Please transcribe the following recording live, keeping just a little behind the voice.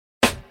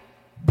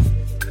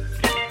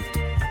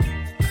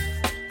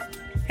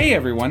Hey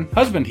everyone,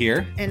 husband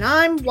here. And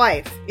I'm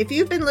wife. If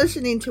you've been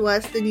listening to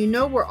us, then you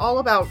know we're all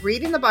about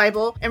reading the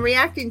Bible and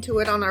reacting to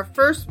it on our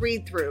first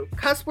read-through.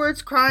 Cuss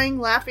words, crying,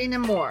 laughing,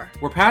 and more.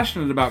 We're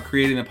passionate about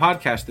creating a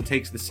podcast that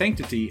takes the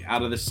sanctity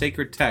out of the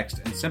sacred text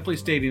and simply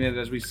stating it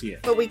as we see it.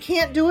 But we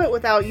can't do it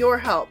without your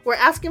help. We're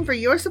asking for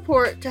your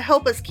support to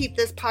help us keep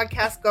this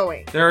podcast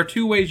going. There are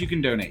two ways you can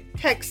donate.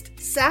 Text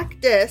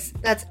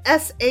SACDIS, that's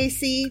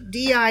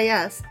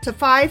SACDIS, to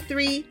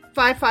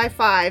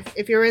 53555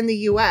 if you're in the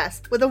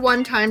U.S. with a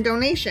one-time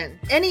donation.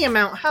 Any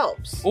amount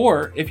helps.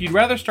 Or, if you'd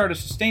rather start a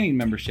sustaining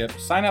membership,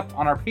 sign up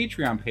on our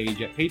Patreon page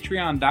at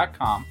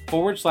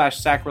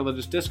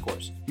patreon.com/sacrilegious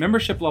discourse.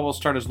 Membership levels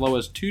start as low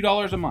as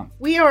 $2 a month.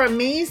 We are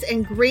amazed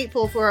and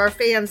grateful for our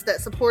fans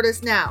that support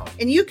us now,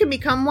 and you can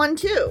become one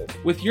too.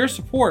 With your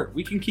support,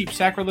 we can keep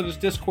Sacrilegious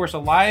Discourse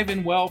alive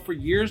and well for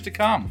years to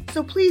come.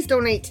 So please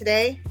donate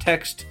today.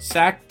 Text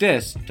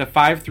SACDIS to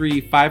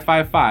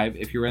 53555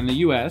 if you're in the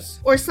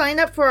U.S. Or sign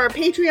up for our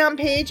Patreon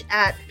page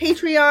at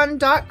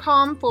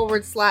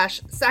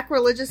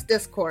patreon.com/sacrilegious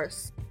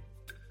discourse.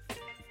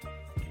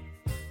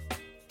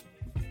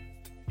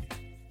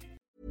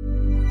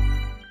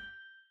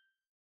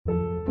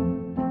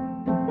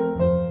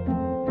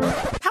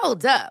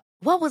 Hold up.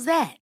 What was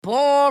that?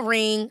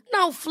 Boring.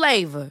 No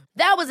flavor.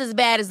 That was as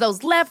bad as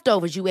those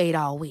leftovers you ate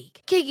all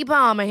week. Keke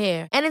Palmer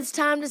here, and it's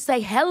time to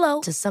say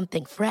hello to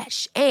something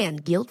fresh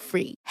and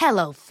guilt-free.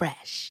 Hello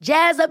Fresh.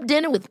 Jazz up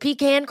dinner with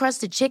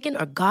pecan-crusted chicken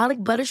or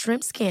garlic butter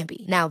shrimp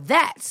scampi. Now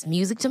that's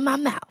music to my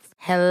mouth.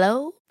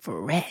 Hello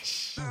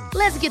Fresh.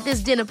 Let's get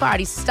this dinner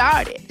party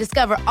started.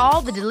 Discover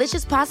all the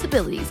delicious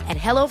possibilities at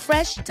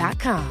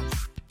hellofresh.com.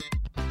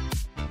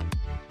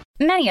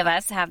 Many of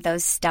us have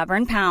those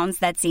stubborn pounds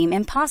that seem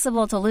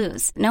impossible to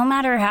lose, no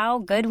matter how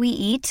good we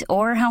eat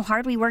or how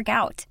hard we work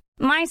out.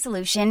 My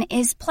solution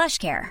is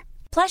PlushCare.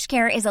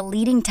 PlushCare is a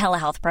leading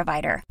telehealth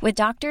provider with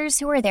doctors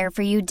who are there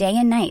for you day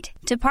and night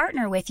to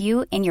partner with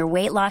you in your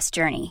weight loss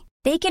journey.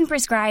 They can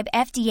prescribe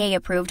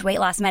FDA-approved weight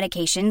loss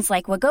medications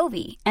like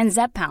Wegovy and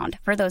Zepbound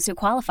for those who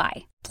qualify.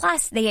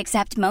 Plus, they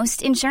accept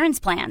most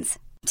insurance plans.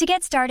 To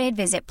get started,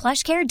 visit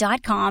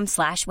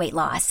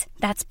plushcare.com/weightloss.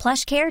 That's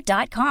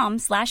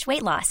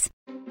plushcare.com/weightloss.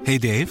 Hey,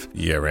 Dave.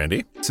 Yeah,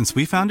 Randy. Since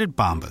we founded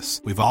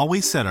Bombas, we've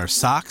always said our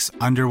socks,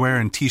 underwear,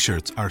 and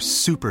T-shirts are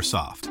super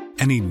soft.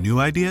 Any new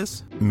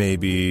ideas?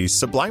 Maybe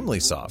sublimely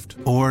soft.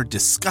 Or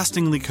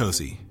disgustingly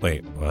cozy.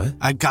 Wait, what?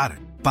 I got it.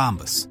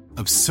 Bombas.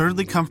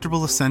 Absurdly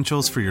comfortable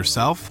essentials for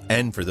yourself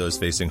and for those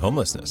facing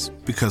homelessness.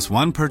 Because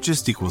one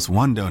purchased equals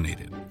one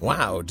donated.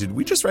 Wow, did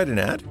we just write an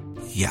ad?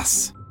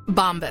 Yes.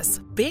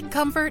 Bombas. Big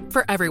comfort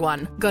for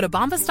everyone. Go to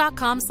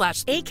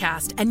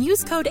bombas.com/ACAST and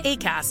use code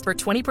ACAST for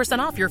 20%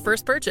 off your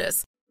first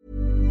purchase.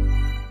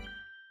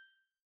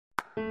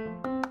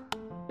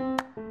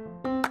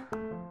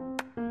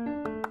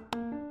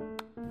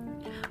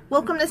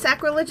 Welcome to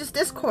Sacrilegious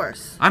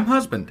Discourse. I'm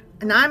husband.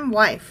 And I'm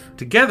wife.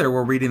 Together,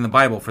 we're reading the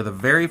Bible for the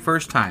very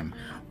first time.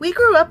 We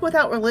grew up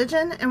without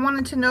religion and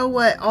wanted to know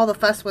what all the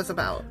fuss was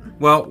about.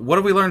 Well, what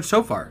have we learned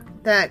so far?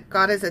 That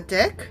God is a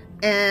dick,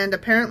 and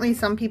apparently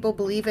some people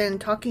believe in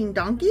talking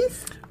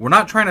donkeys? We're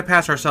not trying to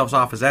pass ourselves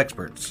off as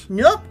experts.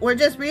 Nope, we're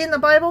just reading the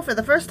Bible for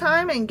the first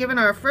time and giving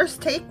our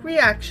first take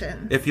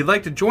reaction. If you'd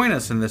like to join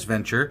us in this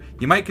venture,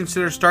 you might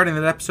consider starting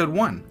at episode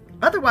 1.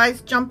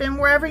 Otherwise, jump in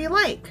wherever you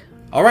like.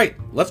 All right,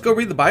 let's go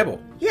read the Bible.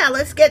 Yeah,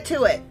 let's get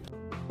to it.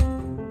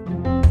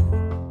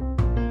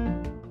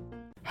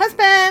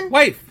 Husband!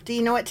 Wife! Do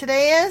you know what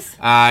today is?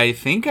 I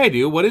think I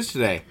do. What is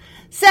today?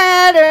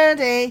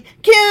 Saturday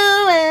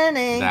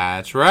Q&A.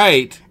 That's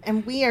right.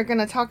 And we are going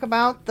to talk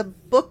about the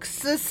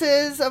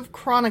Bookses of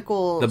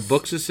Chronicles. The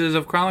Bookses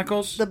of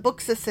Chronicles? The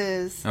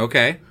Bookses.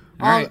 Okay.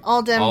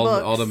 All them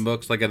books. All them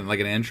books, like an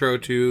intro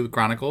to the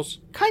Chronicles?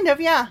 Kind of,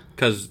 yeah.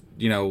 Because,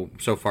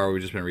 so far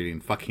we've just been reading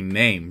fucking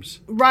names.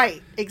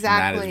 Right,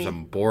 exactly. And that is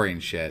some boring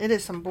shit. It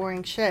is some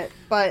boring shit.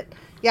 But,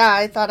 yeah,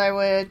 I thought I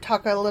would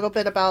talk a little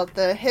bit about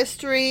the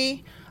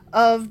history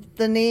of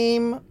the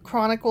name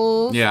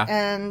Chronicles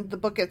and the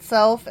book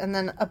itself, and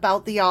then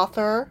about the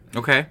author.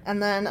 Okay.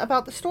 And then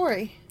about the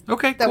story.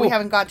 Okay, that we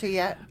haven't got to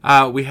yet.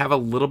 We have a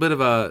little bit of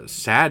a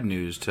sad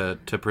news to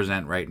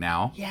present right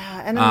now.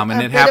 Yeah, and it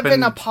bit happened of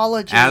an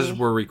apology. As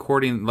we're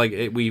recording,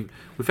 we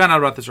found out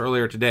about this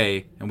earlier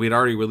today, and we had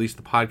already released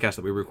the podcast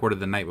that we recorded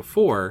the night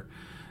before.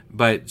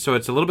 But so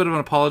it's a little bit of an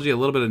apology, a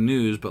little bit of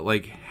news, but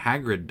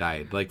Hagrid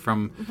died,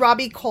 from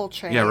Robbie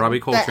Coltrane. Yeah, Robbie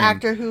Coltrane, the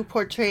actor who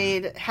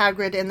portrayed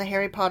Hagrid in the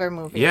Harry Potter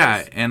movies.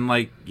 Yeah, and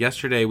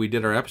yesterday we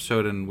did our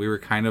episode, and we were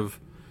kind of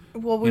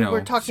we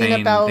were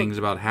talking about things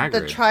about Hagrid,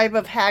 the tribe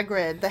of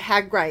Hagrid, the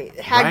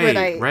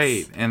Hagridites,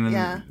 right, and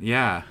then,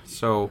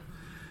 so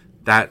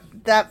that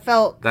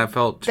felt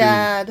too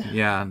bad.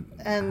 Yeah,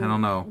 and I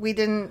don't know. We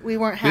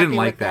weren't happy. We didn't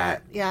like with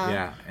that.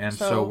 Yeah, and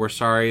so we're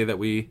sorry that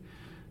we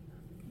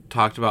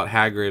talked about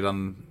Hagrid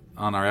on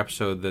our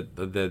episode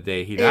the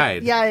day he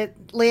died. Yeah, it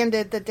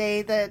landed the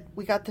day that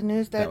we got the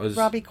news that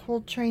Robbie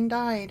Coltrane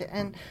died.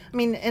 And, I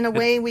mean, in a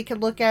way, we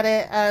could look at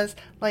it as,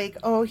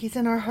 he's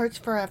in our hearts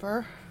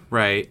forever.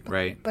 Right.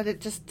 But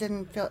it just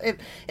didn't feel...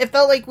 It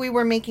felt like we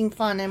were making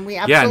fun, and we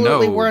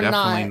absolutely were not.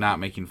 Definitely not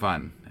making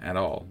fun at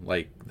all.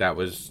 Like, that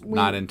was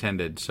not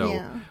intended.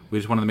 So we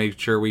just wanted to make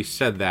sure we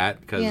said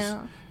that, because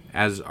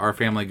as our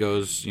family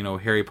goes,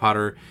 Harry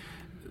Potter,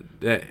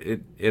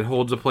 it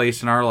holds a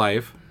place in our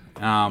life.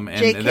 And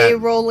J.K.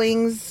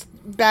 Rowling's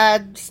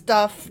bad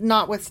stuff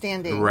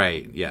notwithstanding.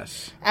 Right,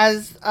 yes.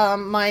 As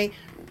my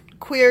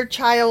queer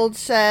child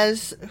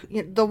says,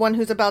 the one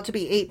who's about to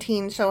be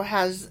 18, so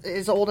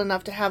is old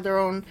enough to have their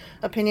own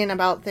opinion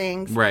about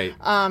things. Right.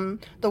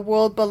 The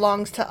world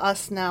belongs to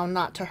us now,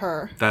 not to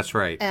her. That's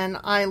right. And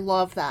I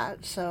love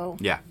that, so...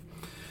 Yeah.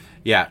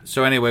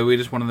 So anyway, we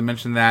just wanted to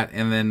mention that,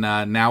 and then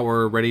now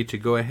we're ready to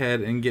go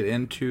ahead and get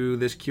into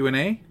this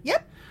Q&A?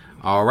 Yep.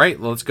 All right,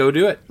 let's go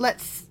do it.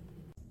 Let's...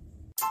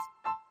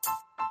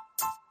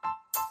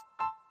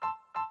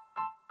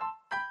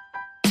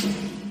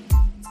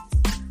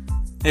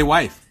 Hey,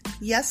 wife.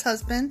 Yes,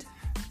 husband.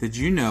 Did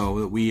you know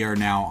that we are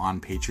now on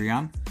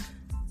Patreon?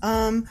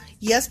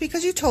 Yes,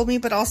 because you told me,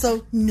 but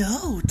also,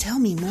 no, tell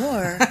me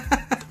more.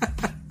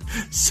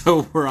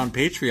 So we're on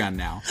Patreon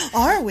now.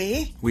 Are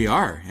we? We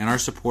are, and our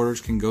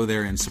supporters can go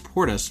there and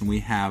support us, and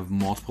we have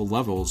multiple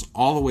levels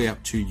all the way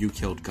up to You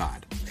Killed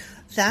God.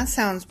 That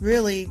sounds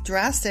really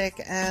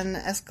drastic and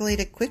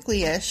escalated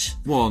quickly-ish.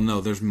 Well,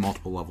 no, there's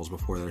multiple levels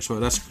before there. So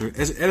it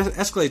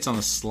escalates on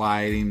a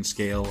sliding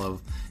scale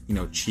of,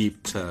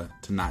 cheap to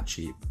not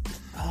cheap.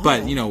 Oh.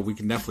 But, we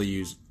can definitely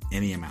use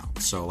any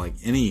amount. So,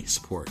 any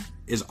support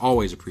is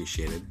always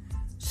appreciated.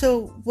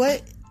 So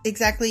what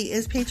exactly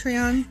is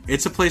Patreon?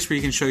 It's a place where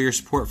you can show your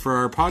support for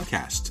our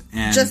podcast.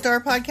 And just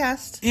our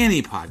podcast?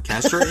 Any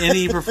podcast or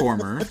any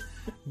performer.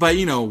 But,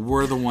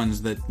 we're the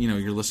ones that,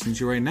 you're listening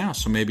to right now.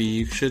 So maybe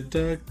you should,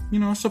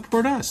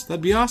 support us.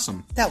 That'd be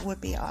awesome. That would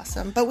be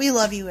awesome. But we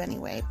love you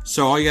anyway.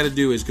 So all you got to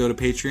do is go to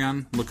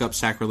Patreon, look up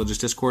Sacrilegious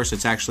Discourse.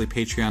 It's actually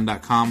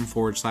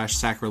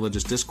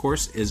patreon.com/Sacrilegious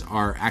Discourse is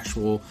our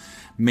actual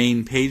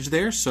main page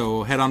there.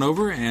 So head on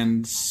over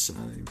and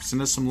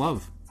send us some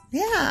love.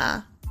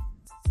 Yeah.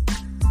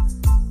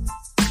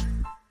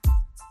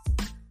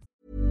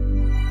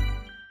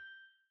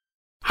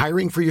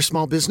 Hiring for your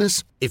small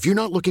business? If you're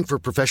not looking for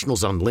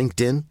professionals on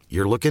LinkedIn,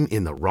 you're looking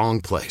in the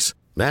wrong place.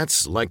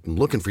 That's like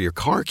looking for your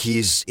car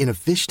keys in a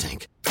fish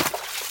tank.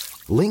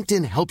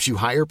 LinkedIn helps you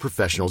hire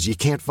professionals you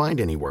can't find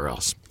anywhere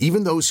else,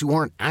 even those who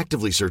aren't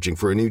actively searching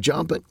for a new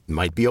job but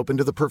might be open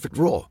to the perfect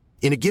role.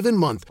 In a given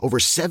month, over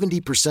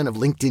 70% of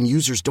LinkedIn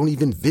users don't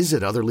even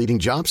visit other leading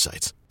job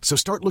sites. So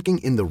start looking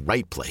in the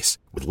right place.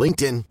 With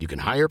LinkedIn, you can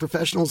hire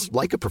professionals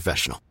like a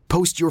professional.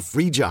 Post your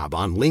free job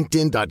on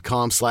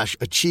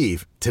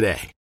linkedin.com/achieve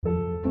today.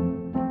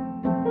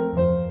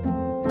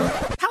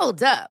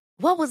 Hold up.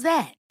 What was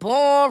that?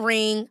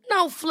 Boring.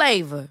 No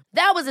flavor.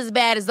 That was as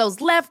bad as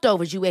those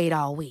leftovers you ate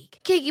all week.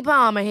 Keke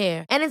Palmer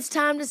here, and it's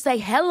time to say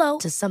hello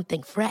to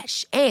something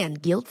fresh and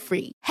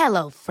guilt-free.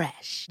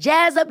 HelloFresh.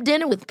 Jazz up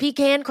dinner with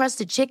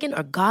pecan-crusted chicken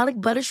or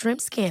garlic butter shrimp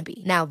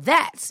scampi. Now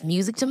that's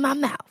music to my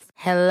mouth.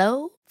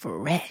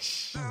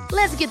 HelloFresh.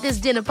 Let's get this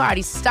dinner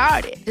party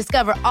started.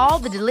 Discover all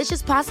the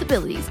delicious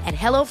possibilities at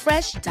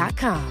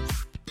HelloFresh.com.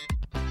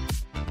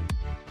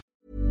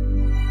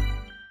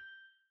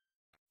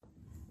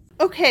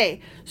 Okay,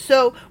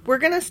 so we're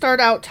going to start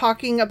out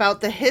talking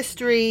about the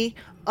history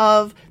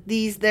of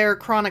these there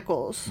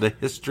chronicles. The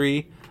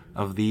history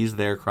of these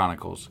there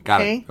chronicles.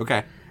 Got it.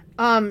 Okay.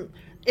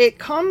 It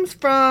comes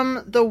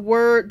from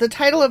the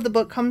title of the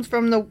book comes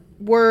from the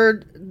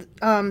word,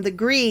 the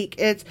Greek.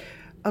 It's,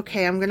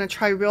 okay, I'm going to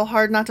try real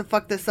hard not to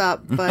fuck this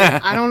up,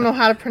 but I don't know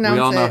how to pronounce it.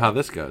 We all know how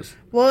this goes.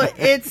 Well,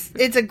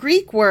 it's a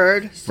Greek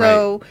word,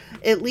 so right.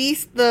 At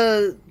least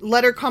the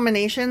letter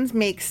combinations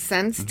make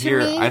sense to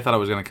me. I thought it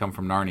was going to come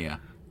from Narnia.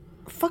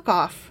 Fuck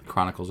off.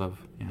 Chronicles of.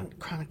 Yeah.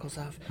 Chronicles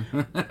of.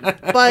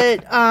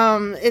 But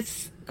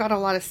it's got a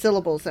lot of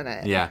syllables in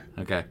it. Yeah,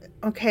 okay.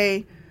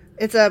 Okay.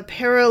 It's a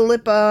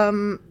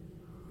paralipomenon.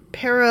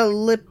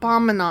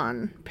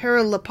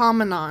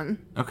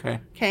 Okay.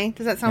 Okay,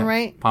 does that sound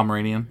right?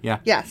 Pomeranian, yeah.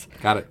 Yes.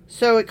 Got it.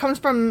 So it comes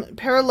from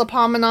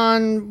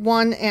paralipomenon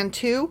 1 and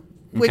 2,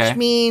 which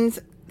means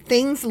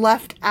things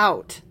left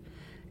out.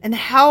 And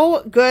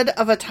how good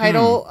of a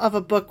title of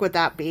a book would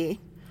that be?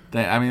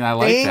 I mean, I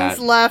like that.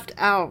 Things left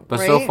out, But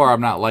right? so far,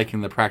 I'm not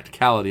liking the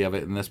practicality of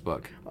it in this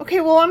book.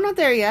 Okay, well, I'm not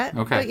there yet.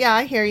 Okay. But yeah,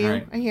 I hear you.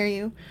 Right. I hear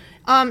you.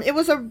 It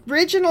was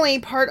originally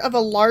part of a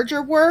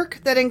larger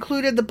work that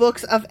included the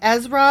books of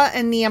Ezra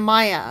and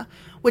Nehemiah,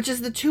 which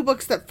is the 2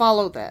 books that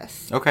follow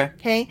this. Okay.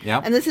 Okay?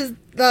 Yeah. And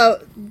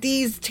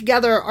these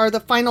together are the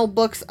final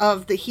books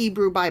of the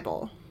Hebrew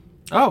Bible.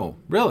 Oh,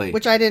 really?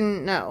 Which I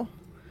didn't know.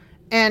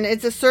 And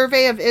it's a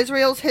survey of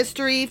Israel's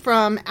history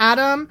from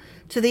Adam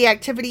to the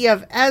activity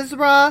of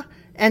Ezra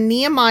and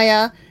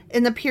Nehemiah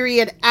in the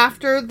period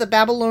after the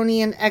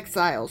Babylonian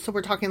exile. So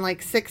we're talking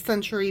like 6th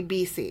century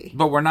BC.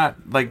 But we're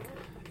not,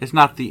 It's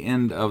not the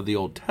end of the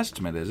Old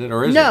Testament, is it?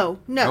 Or is it? No.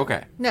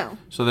 Okay. No.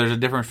 So there's a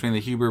difference between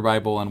the Hebrew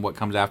Bible and what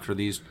comes after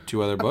these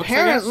two other books, I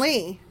guess?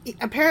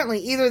 Apparently,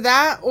 either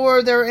that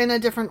or they're in a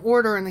different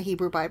order in the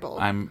Hebrew Bible.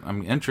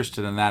 I'm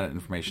interested in that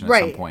information at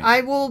some point.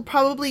 I will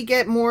probably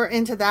get more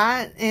into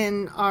that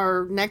in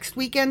our next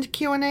weekend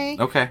Q&A.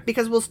 Okay.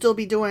 Because we'll still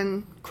be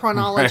doing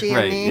chronology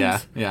and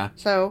names. Yeah.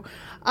 So,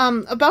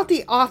 about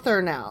the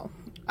author now.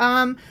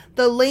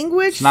 The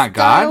language It's not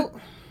style...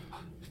 God?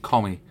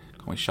 Call me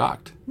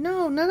shocked.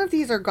 No, none of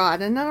these are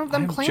God, and none of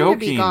them claim joking.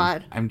 to be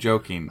God. I'm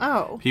joking.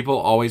 Oh. People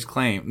always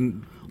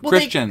claim... Well,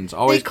 Christians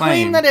always they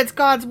claim that it's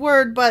God's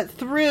word, but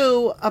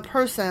through a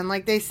person.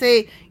 Like they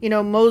say,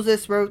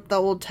 Moses wrote the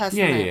Old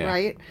Testament,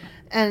 right?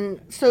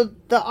 And so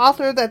the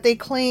author that they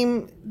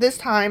claim this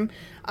time,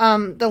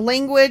 the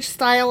language,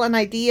 style, and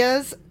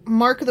ideas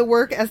mark the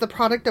work as the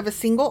product of a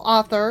single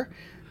author,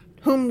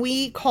 whom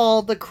we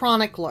call the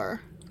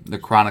chronicler. The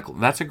Chronicle.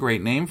 That's a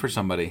great name for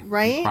somebody.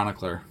 Right? The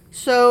chronicler.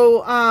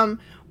 So,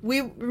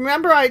 we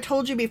remember I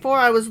told you before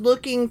I was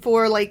looking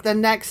for like the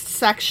next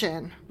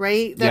section,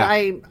 right? That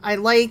I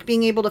like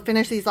being able to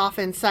finish these off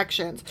in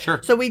sections. Sure.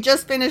 So we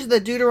just finished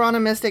the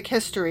Deuteronomistic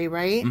history,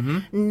 right?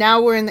 Mm-hmm.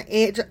 Now we're in the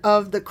age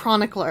of the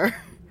chronicler.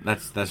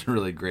 That's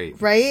really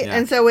great. Right? Yeah.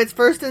 And so it's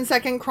 1st and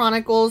 2nd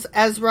Chronicles,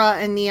 Ezra,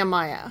 and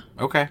Nehemiah.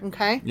 Okay.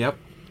 Okay? Yep.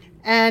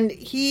 And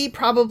he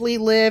probably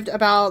lived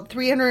about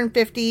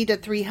 350 to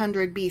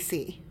 300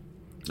 BC.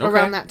 Okay.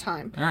 Around that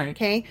time. All right.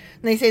 Okay.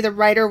 And they say the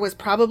writer was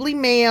probably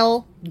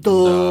male.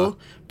 Duh.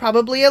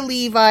 Probably a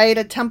Levite,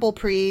 a temple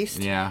priest.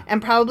 Yeah.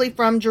 And probably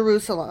from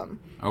Jerusalem.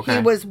 Okay.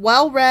 He was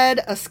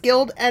well-read, a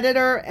skilled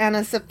editor, and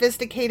a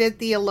sophisticated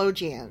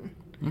theologian.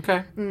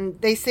 Okay. And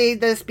they say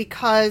this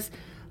because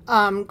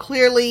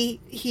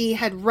clearly he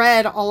had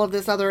read all of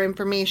this other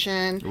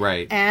information.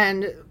 Right.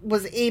 And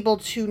was able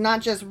to not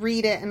just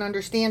read it and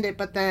understand it,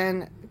 but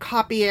then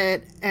copy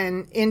it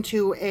and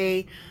into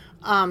a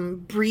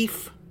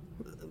brief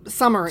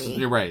summary.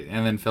 You're right,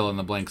 and then fill in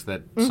the blanks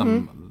that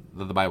some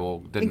that the Bible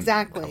didn't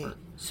Exactly. cover.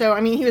 So,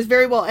 I mean, he was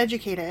very well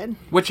educated.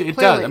 Which it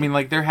Clearly. does. I mean,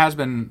 like, there has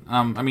been,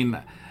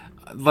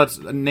 let's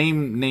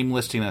name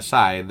listing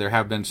aside, there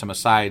have been some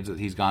asides that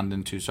he's gone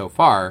into so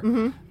far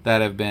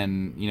that have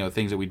been,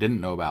 things that we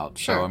didn't know about.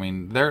 Sure. So, I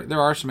mean, there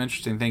are some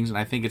interesting things, and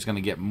I think it's going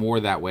to get more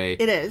that way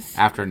It is.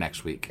 after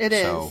next week. It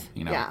is. So,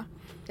 Yeah.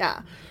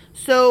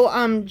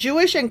 So,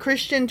 Jewish and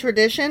Christian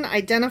tradition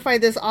identify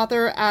this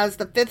author as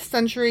the 5th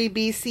century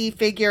BC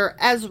figure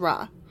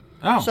Ezra.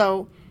 Oh.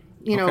 So,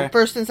 Okay.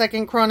 1st and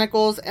 2nd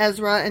Chronicles,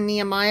 Ezra, and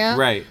Nehemiah.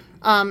 Right.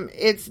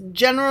 It's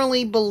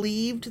generally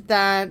believed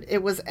that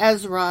it was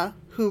Ezra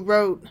who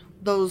wrote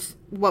those,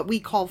 what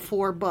we call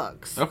 4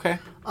 books. Okay.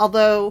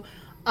 Although,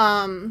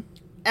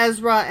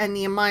 Ezra and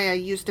Nehemiah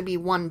used to be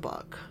one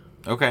book.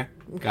 Okay.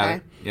 Got Okay.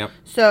 it. Yep.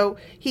 So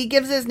he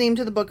gives his name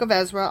to the book of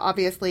Ezra,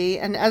 obviously,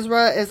 and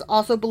Ezra is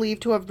also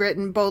believed to have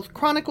written both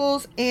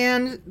Chronicles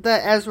and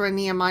the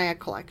Ezra-Nehemiah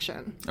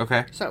collection.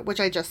 Okay. So, which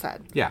I just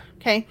said. Yeah.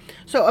 Okay.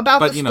 So about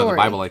But, the story. the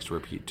Bible likes to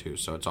repeat, too,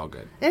 so it's all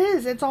good. It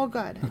is. It's all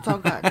good. It's all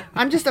good.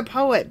 I'm just a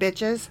poet,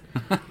 bitches.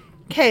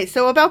 Okay,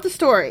 so about the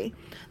story.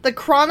 The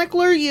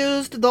chronicler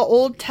used the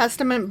Old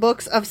Testament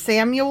books of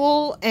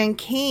Samuel and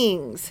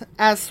Kings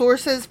as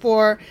sources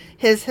for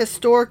his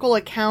historical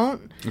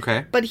account.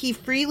 Okay. But he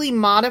freely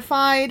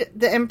modified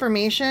the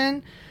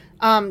information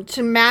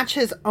to match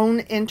his own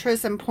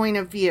interests and point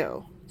of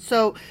view.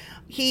 So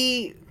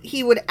he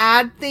would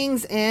add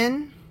things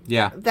in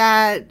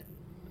that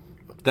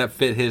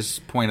fit his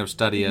point of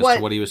study as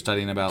to what he was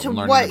studying about and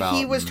learning what about.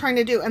 he was trying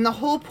to do. And the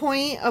whole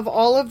point of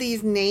all of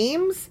these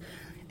names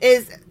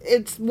is,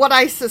 it's what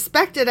I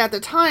suspected at the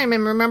time.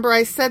 And remember,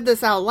 I said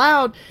this out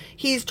loud.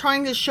 He's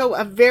trying to show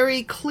a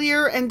very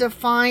clear and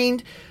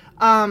defined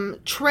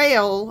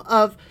trail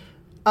of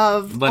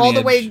all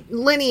the way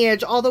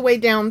lineage all the way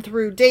down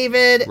through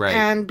David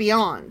and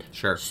beyond.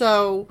 Sure.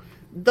 So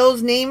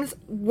those names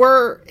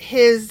were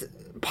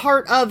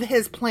part of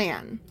his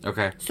plan.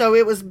 Okay. So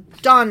it was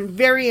done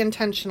very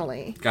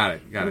intentionally. Got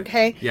it.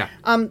 Okay? Yeah.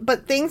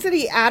 But things that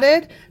he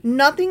added,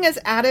 nothing is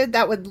added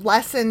that would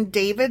lessen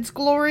David's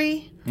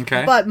glory.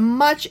 Okay. But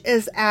much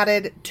is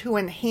added to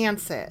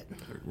enhance it.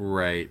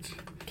 Right.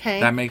 Okay.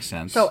 That makes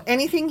sense. So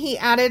anything he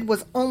added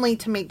was only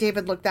to make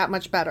David look that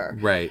much better.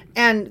 Right.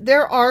 And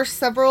there are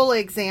several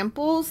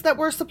examples that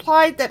were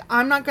supplied that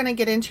I'm not going to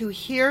get into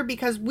here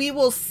because we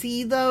will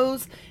see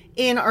those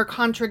in our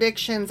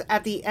contradictions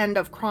at the end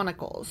of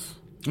Chronicles.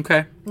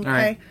 Okay. All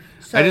right.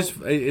 So,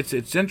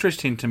 it's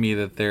interesting to me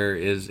that there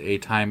is a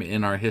time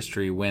in our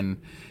history when,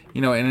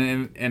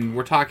 and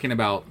we're talking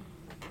about,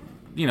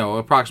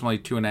 approximately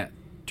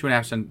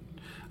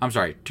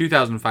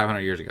 2,500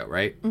 years ago,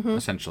 right?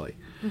 Essentially.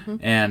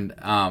 And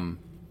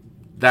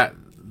that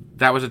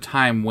was a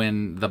time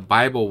when the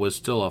Bible was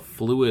still a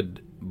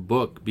fluid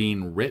book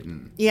being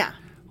written. Yeah.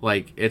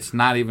 Like, there's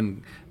not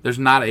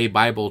a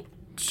Bible,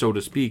 so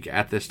to speak,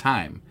 at this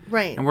time.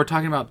 Right. And we're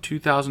talking about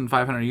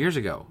 2,500 years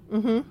ago.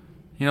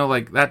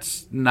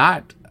 That's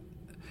not...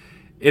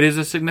 It is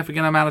a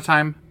significant amount of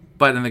time,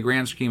 But in the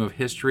grand scheme of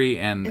history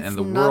and It's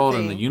the world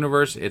and the nothing.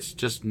 universe, it's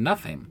just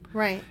nothing.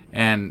 Right.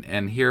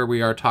 And here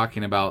we are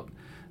talking about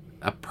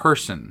a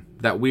person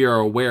that we are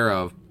aware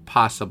of,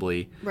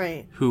 possibly,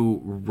 Right.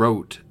 who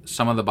wrote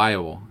some of the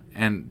Bible.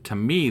 And to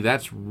me,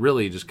 that's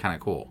really just kind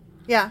of cool.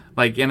 Yeah.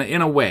 Like, in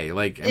a way.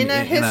 Like In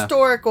a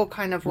historical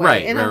kind of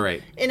way. Right,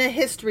 Right. In a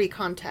history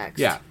context.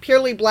 Yeah.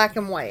 Purely black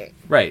and white.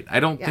 Right.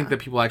 I don't Yeah. think that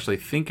people actually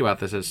think about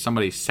this as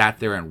somebody sat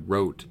there and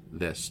wrote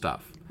this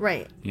stuff.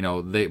 Right. You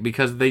know,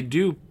 because they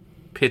do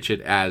pitch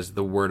it as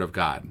the Word of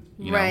God.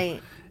 You know?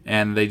 Right.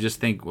 And they just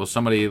think, well,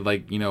 somebody,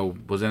 like, you know,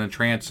 was in a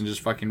trance and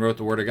just fucking wrote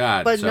the Word of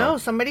God. But so. no,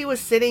 somebody was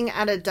sitting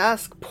at a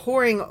desk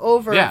poring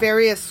over Yeah.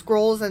 various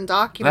scrolls and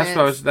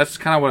documents. That's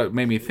kind of what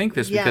made me think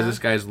this, because Yeah. this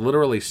guy's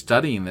literally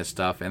studying this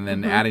stuff and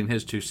then adding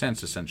his 2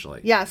 cents,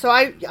 essentially. Yeah, so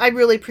I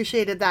really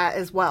appreciated that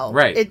as well.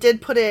 Right. It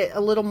did put it a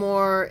little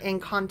more in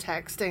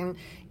context and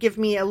give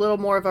me a little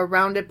more of a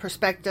rounded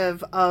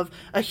perspective of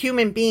a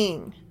human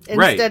being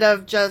Right. instead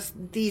of just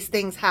these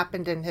things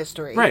happened in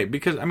history. Right,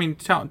 because, I mean,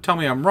 tell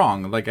me I'm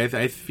wrong. Like,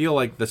 I feel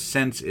like the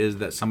sense is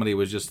that somebody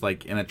was just,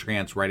 like, in a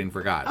trance writing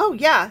for God. Oh,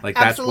 yeah, Like,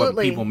 that's absolutely.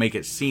 what people make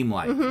it seem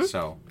like,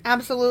 so.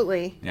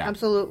 Absolutely. Yeah.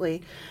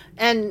 Absolutely.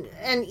 And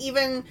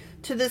even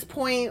to this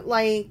point,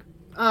 like,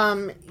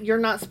 you're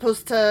not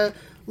supposed to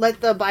let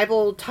the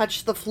Bible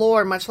touch the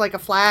floor, much like a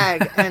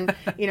flag. And,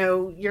 you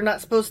know, you're not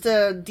supposed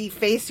to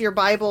deface your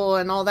Bible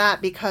and all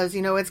that because,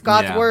 you know, it's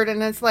God's Yeah. word.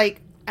 And it's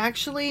like,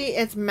 actually,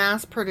 it's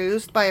mass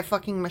produced by a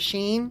fucking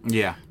machine.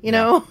 Yeah. You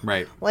know?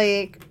 Right.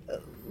 Like,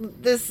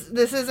 this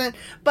isn't,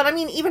 but I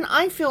mean, even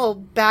I feel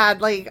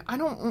bad. Like, I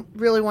don't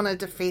really want to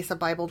deface a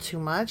Bible too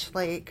much.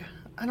 Like,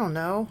 I don't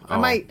know.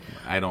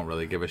 I don't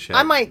really give a shit.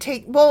 I might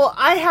take, well,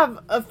 I have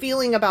a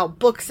feeling about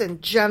books in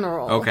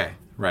general. Okay,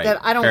 right. That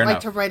I don't Fair like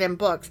enough. to write in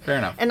books. Fair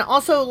enough. And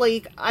also,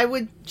 like, I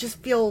would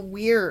just feel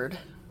weird.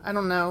 I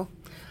don't know.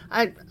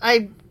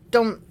 I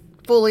don't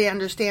fully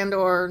understand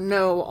or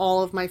know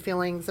all of my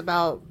feelings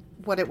about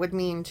what it would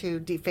mean to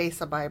deface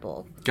a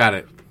Bible. Got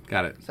it.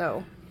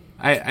 So,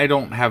 I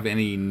don't have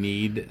any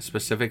need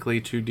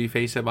specifically to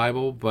deface a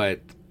Bible,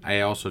 but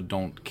I also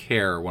don't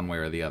care one way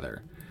or the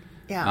other.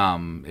 yeah.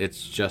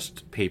 It's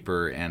just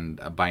paper and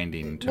a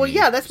binding to Well, me.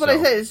 yeah, that's what I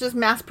so- said. It's just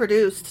mass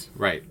produced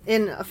Right,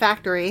 in a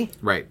factory.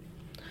 right.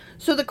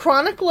 So the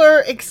chronicler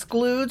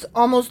excludes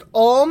almost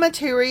all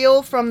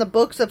material from the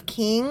books of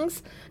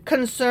Kings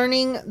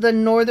concerning the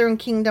northern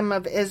kingdom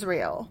of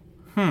Israel.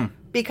 Because,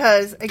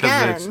 Because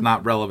again, it's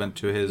not relevant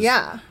to his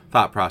Yeah.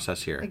 thought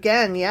process here.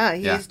 again, yeah,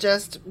 he's Yeah.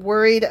 just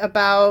worried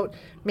about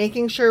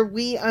making sure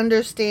we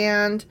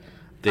understand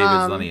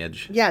David's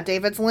lineage. Yeah,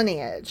 David's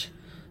lineage.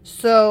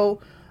 So,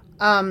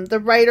 the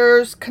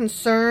writer's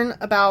concern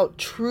about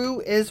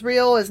true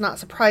Israel is not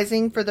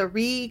surprising, for the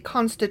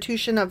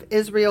reconstitution of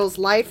Israel's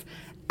life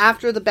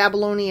after the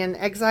Babylonian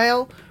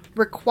exile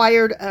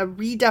required a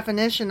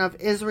redefinition of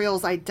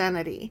Israel's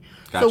identity.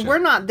 Gotcha. So we're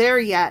not there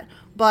yet,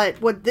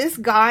 but what this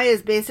guy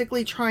is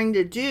basically trying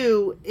to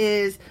do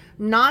is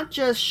not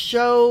just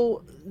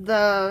show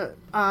the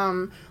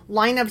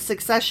line of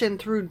succession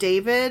through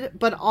David,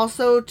 but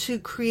also to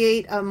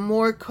create a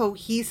more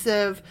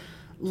cohesive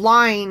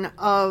line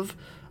of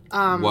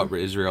what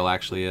Israel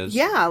actually is.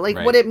 like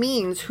Right. what it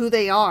means, who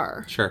they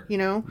are. Sure. You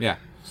know? Yeah.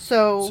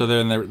 So So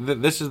they're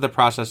this is the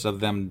process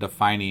of them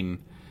defining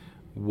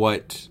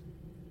what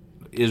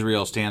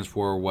Israel stands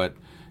for, what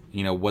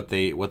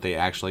they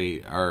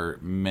actually are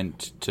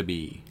meant to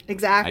be. I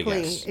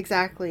exactly, guess.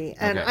 exactly.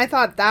 And Okay. I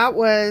thought that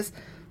was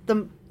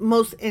the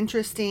most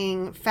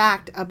interesting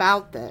fact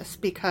about this,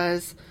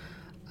 because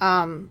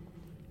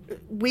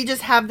we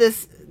just have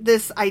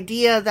this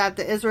idea that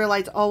the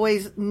Israelites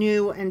always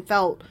knew and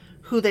felt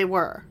who they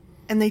were,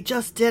 and they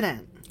just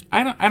didn't.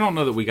 I don't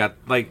know that we got,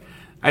 like,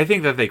 I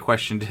think that they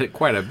questioned it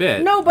quite a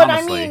bit. No, but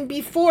honestly. I mean,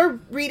 before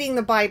reading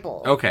the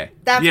Bible. Okay.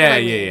 That's yeah, what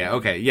I mean. yeah.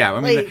 Okay, yeah. I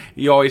mean, Like-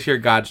 you always hear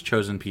God's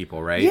chosen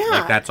people, right? Yeah,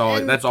 Like that's all.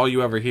 and- That's all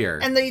you ever hear.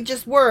 And they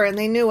just were, and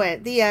they knew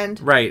it. The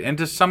end. Right, and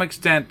to some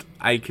extent,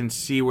 I can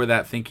see where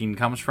that thinking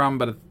comes from.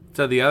 But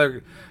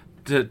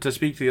to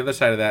speak to the other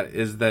side of that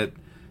is that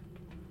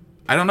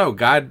I don't know.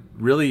 God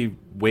really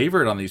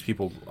wavered on these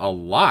people a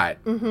lot.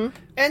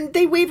 And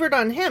they wavered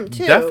on him,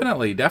 too.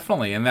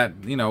 Definitely, and that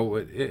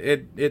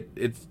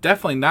it's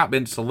definitely not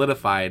been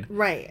solidified,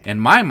 Right. in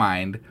my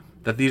mind,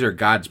 that these are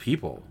God's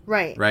people,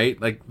 Right.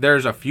 Right, like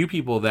there's a few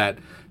people that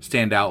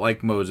stand out,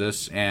 like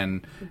Moses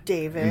and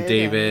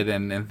David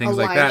and things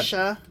like that.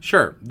 Elisha.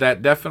 Sure,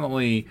 that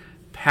definitely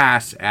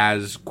pass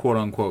as quote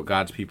unquote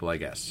God's people, I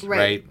guess,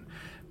 right?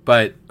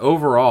 But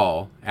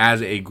overall,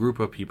 as a group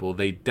of people,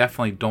 they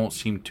definitely don't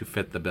seem to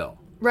fit the bill.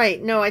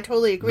 Right. No, I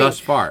totally agree. Thus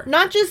far.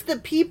 Not just the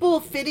people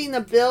fitting the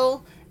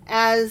bill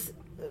as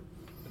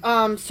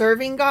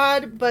serving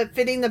God, but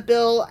fitting the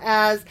bill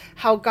as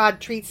how God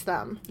treats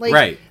them. Like,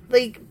 Right.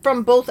 Like,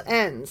 from both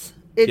ends.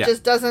 It Yeah.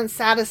 just doesn't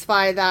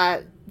satisfy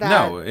that.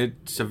 No,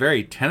 it's a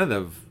very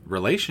tentative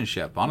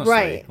relationship, honestly.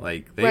 Right.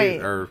 Like, they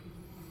Right. are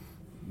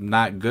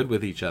not good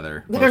with each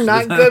other. They're most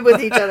not of the good time.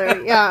 with each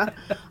other. Yeah.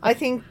 I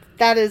think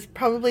that is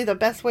probably the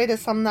best way to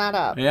sum that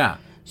up. Yeah.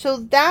 So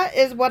that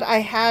is what I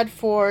had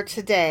for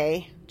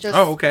today. Just,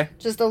 okay.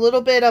 Just a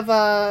little bit of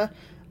a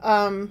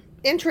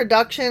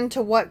introduction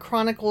to what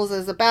Chronicles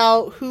is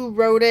about, who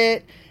wrote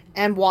it,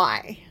 and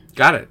why.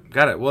 Got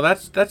it. Well,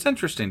 that's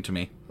interesting to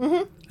me.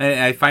 Mm-hmm. And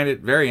I find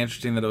it very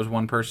interesting that it was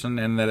one person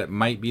and that it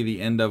might be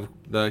the end of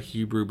the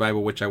Hebrew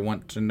Bible, which I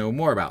want to know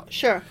more about.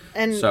 Sure.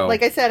 And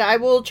like I said, I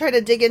will try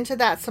to dig into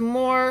that some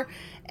more.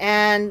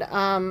 And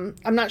I'm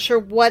not sure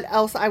what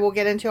else I will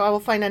get into. I will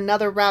find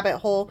another rabbit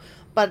hole.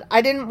 But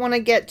I didn't want to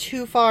get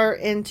too far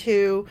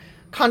into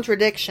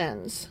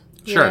contradictions.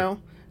 You know?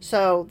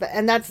 So,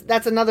 and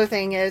that's another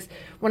thing is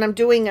when I'm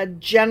doing a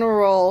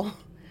general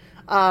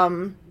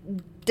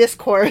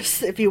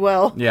discourse, if you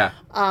will. Yeah.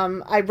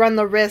 I run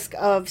the risk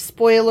of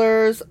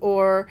spoilers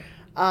or,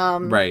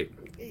 right.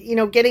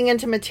 Getting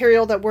into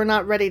material that we're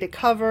not ready to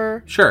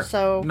cover. Sure.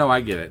 So no,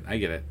 I get it.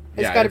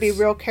 It's got to be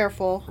real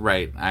careful.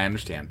 Right. I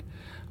understand.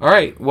 All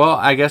right. Well,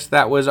 I guess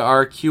that was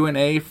our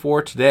Q&A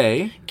for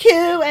today.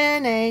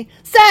 Q&A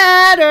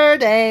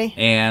Saturday.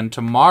 And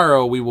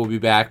tomorrow we will be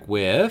back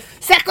with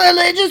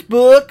Sacrilegious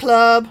Book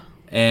Club.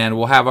 And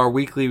we'll have our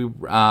weekly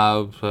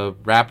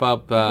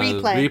wrap-up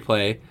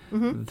replay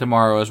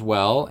tomorrow as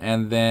well.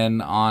 And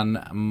then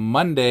on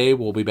Monday,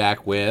 we'll be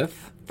back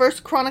with 1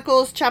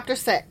 Chronicles chapter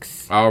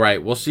 6. All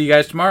right. We'll see you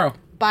guys tomorrow.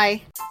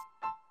 Bye.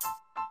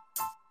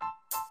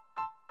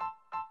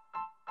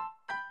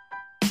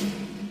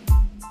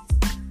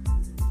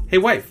 Hey,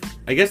 wife.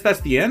 I guess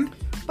that's the end?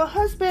 But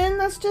husband,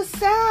 that's just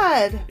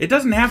sad. It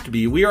doesn't have to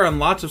be. We are on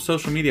lots of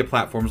social media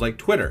platforms like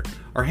Twitter.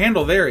 Our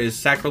handle there is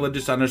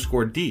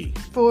sacrilegious_D.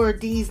 For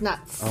D's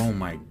nuts. Oh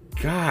my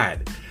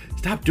God.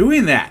 Stop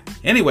doing that.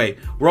 Anyway,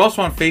 we're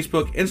also on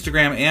Facebook,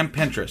 Instagram, and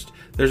Pinterest.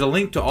 There's a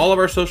link to all of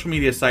our social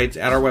media sites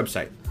at our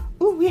website.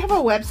 Ooh, we have a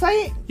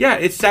website? Yeah,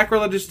 it's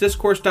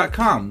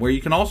sacrilegiousdiscourse.com, where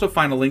you can also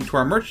find a link to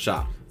our merch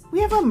shop. We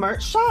have a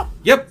merch shop?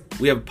 Yep,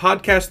 we have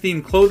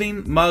podcast-themed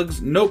clothing,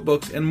 mugs,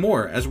 notebooks, and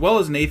more, as well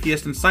as an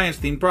atheist and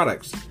science-themed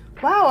products.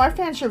 Wow, our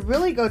fans should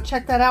really go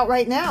check that out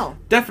right now.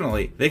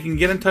 Definitely. They can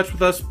get in touch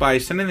with us by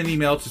sending an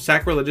email to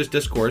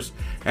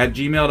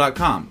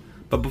sacrilegiousdiscourse@gmail.com.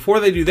 But before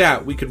they do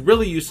that, we could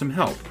really use some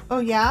help. Oh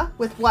yeah?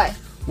 With what?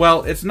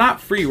 Well, it's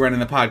not free running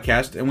the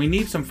podcast, and we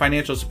need some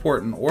financial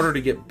support in order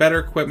to get better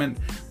equipment,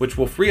 which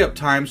will free up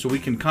time so we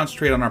can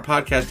concentrate on our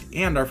podcast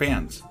and our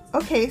fans.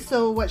 Okay,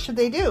 so what should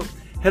they do?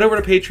 Head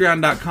over to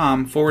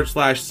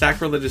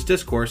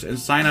patreon.com/sacrilegiousdiscourse and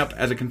sign up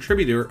as a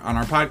contributor on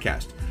our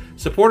podcast.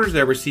 Supporters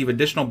there receive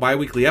additional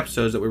bi-weekly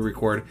episodes that we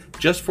record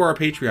just for our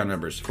Patreon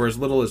members for as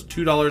little as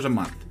 $2 a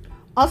month.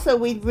 Also,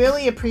 we'd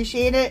really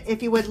appreciate it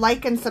if you would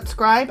like and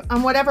subscribe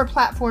on whatever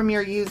platform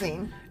you're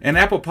using. And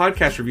Apple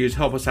Podcast reviews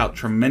help us out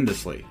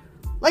tremendously.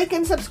 Like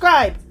and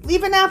subscribe.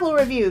 Leave an Apple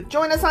review.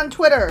 Join us on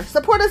Twitter.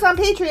 Support us on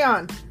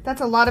Patreon. That's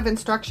a lot of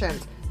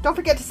instructions. Don't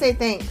forget to say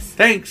thanks.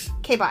 Thanks.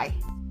 Okay, bye.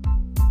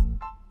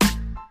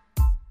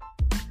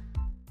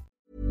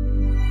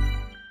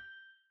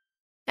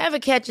 Ever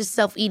catch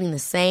yourself eating the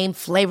same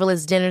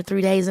flavorless dinner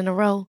 3 days in a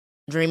row?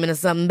 Dreaming of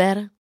something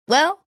better?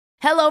 Well,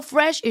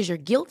 HelloFresh is your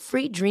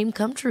guilt-free dream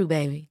come true,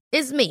 baby.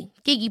 It's me,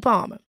 Keke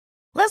Palmer.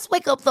 Let's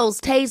wake up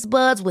those taste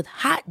buds with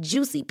hot,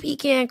 juicy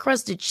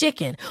pecan-crusted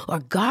chicken or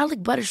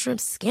garlic butter shrimp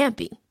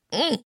scampi.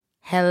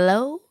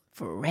 Hello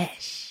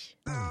Fresh.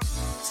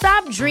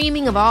 Stop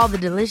dreaming of all the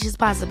delicious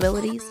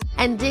possibilities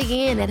and dig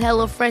in at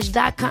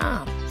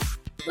HelloFresh.com.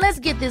 Let's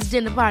get this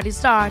dinner party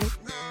started.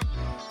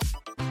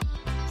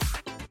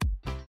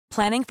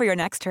 Planning for your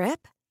next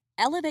trip?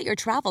 Elevate your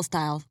travel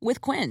style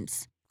with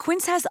Quince.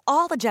 Quince has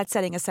all the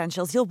jet-setting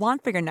essentials you'll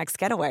want for your next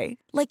getaway,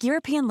 like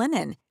European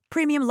linen,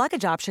 premium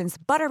luggage options,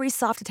 buttery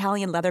soft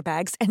Italian leather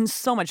bags, and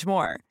so much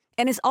more.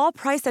 And is all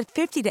priced at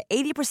 50 to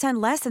 80%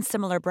 less than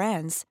similar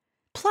brands.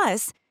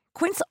 Plus,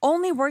 Quince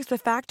only works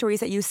with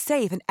factories that use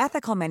safe and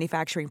ethical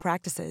manufacturing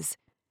practices.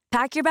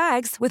 Pack your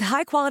bags with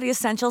high-quality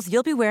essentials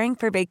you'll be wearing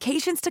for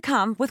vacations to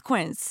come with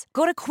Quince.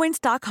 Go to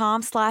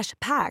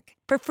quince.com/pack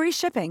for free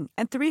shipping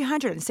and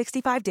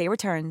 365-day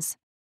returns.